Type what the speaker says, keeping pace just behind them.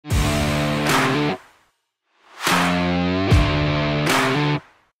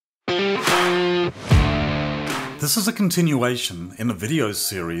This is a continuation in a video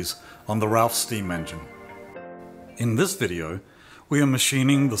series on the Ralph steam engine. In this video, we are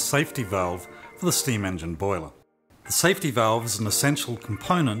machining the safety valve for the steam engine boiler. The safety valve is an essential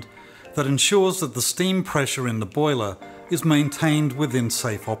component that ensures that the steam pressure in the boiler is maintained within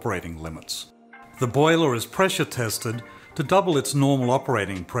safe operating limits. The boiler is pressure tested to double its normal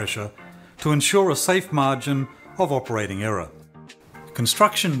operating pressure to ensure a safe margin of operating error.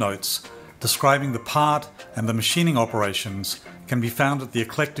 Construction notes describing the part and the machining operations can be found at the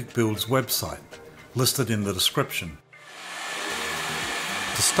Eclectic Builds website, listed in the description.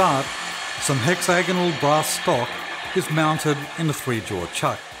 To start, some hexagonal brass stock is mounted in a 3-jaw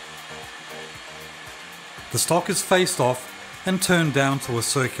chuck. The stock is faced off and turned down to a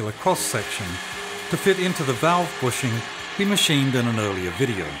circular cross-section to fit into the valve bushing we machined in an earlier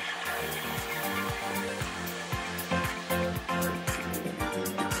video.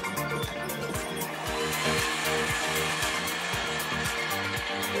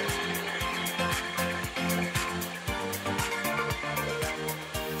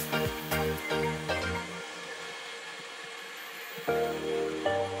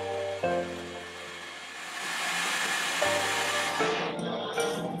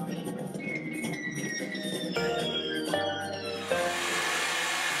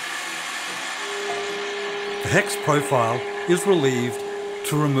 The hex profile is relieved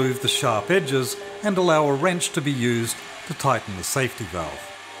to remove the sharp edges and allow a wrench to be used to tighten the safety valve.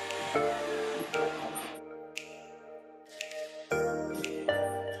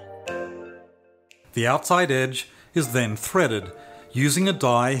 The outside edge is then threaded using a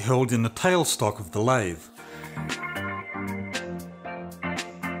die held in the tailstock of the lathe.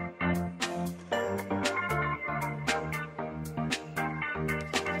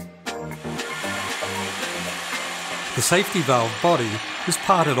 The safety valve body is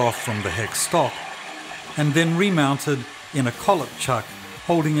parted off from the hex stock and then remounted in a collet chuck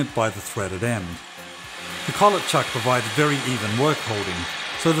holding it by the threaded end. The collet chuck provides very even work holding,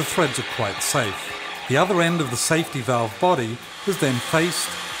 so the threads are quite safe. The other end of the safety valve body is then faced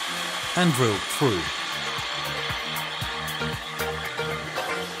and drilled through.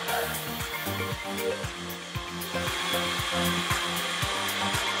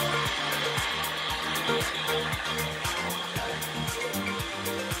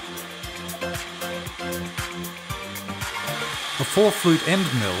 A 4-flute end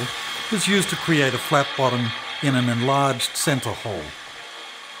mill is used to create a flat bottom in an enlarged centre hole.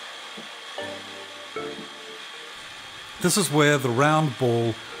 This is where the round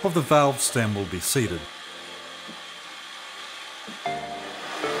ball of the valve stem will be seated.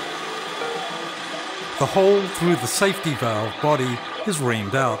 The hole through the safety valve body is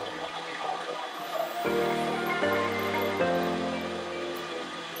reamed out.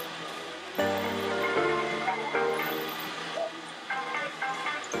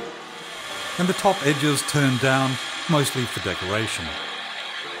 And the top edges turned down, mostly for decoration.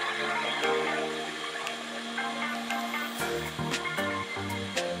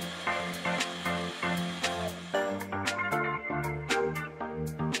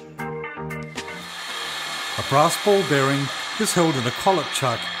 A brass ball bearing is held in a collet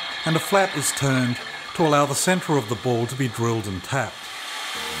chuck and a flat is turned to allow the centre of the ball to be drilled and tapped.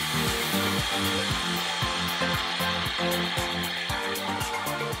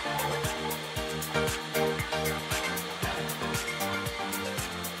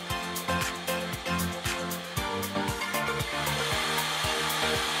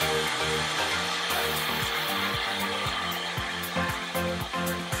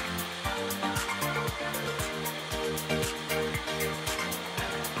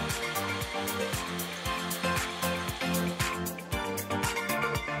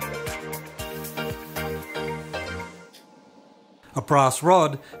 A brass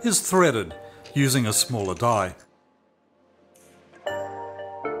rod is threaded using a smaller die.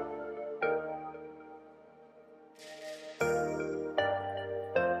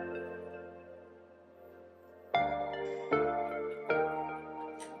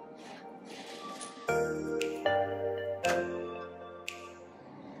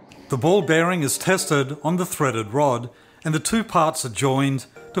 The ball bearing is tested on the threaded rod and the two parts are joined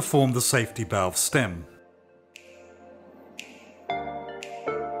to form the safety valve stem.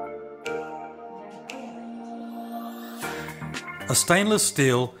 A stainless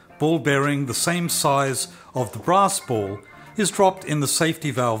steel ball bearing the same size of the brass ball is dropped in the safety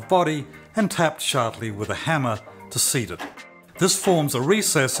valve body and tapped sharply with a hammer to seat it. This forms a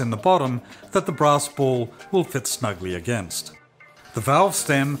recess in the bottom that the brass ball will fit snugly against. The valve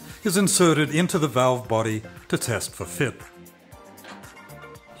stem is inserted into the valve body to test for fit.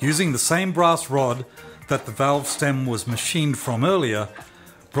 Using the same brass rod, that the valve stem was machined from earlier,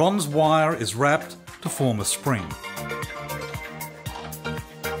 bronze wire is wrapped to form a spring.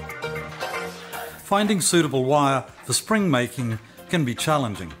 Finding suitable wire for spring making can be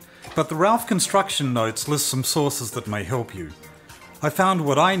challenging, but the Ralph construction notes list some sources that may help you. I found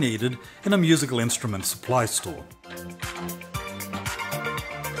what I needed in a musical instrument supply store.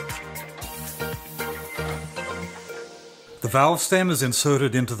 The valve stem is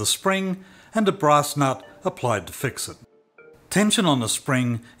inserted into the spring and a brass nut applied to fix it. Tension on the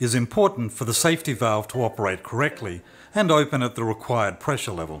spring is important for the safety valve to operate correctly and open at the required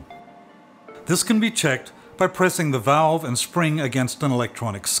pressure level. This can be checked by pressing the valve and spring against an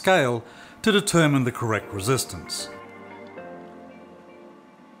electronic scale to determine the correct resistance.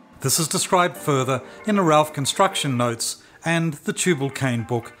 This is described further in the Ralph construction notes and the Tubal Cain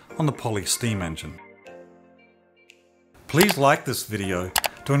book on the Poly steam engine. Please like this video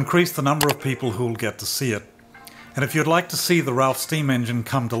to increase the number of people who will get to see it. And if you'd like to see the Ralph steam engine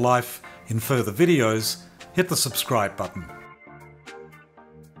come to life in further videos, hit the subscribe button.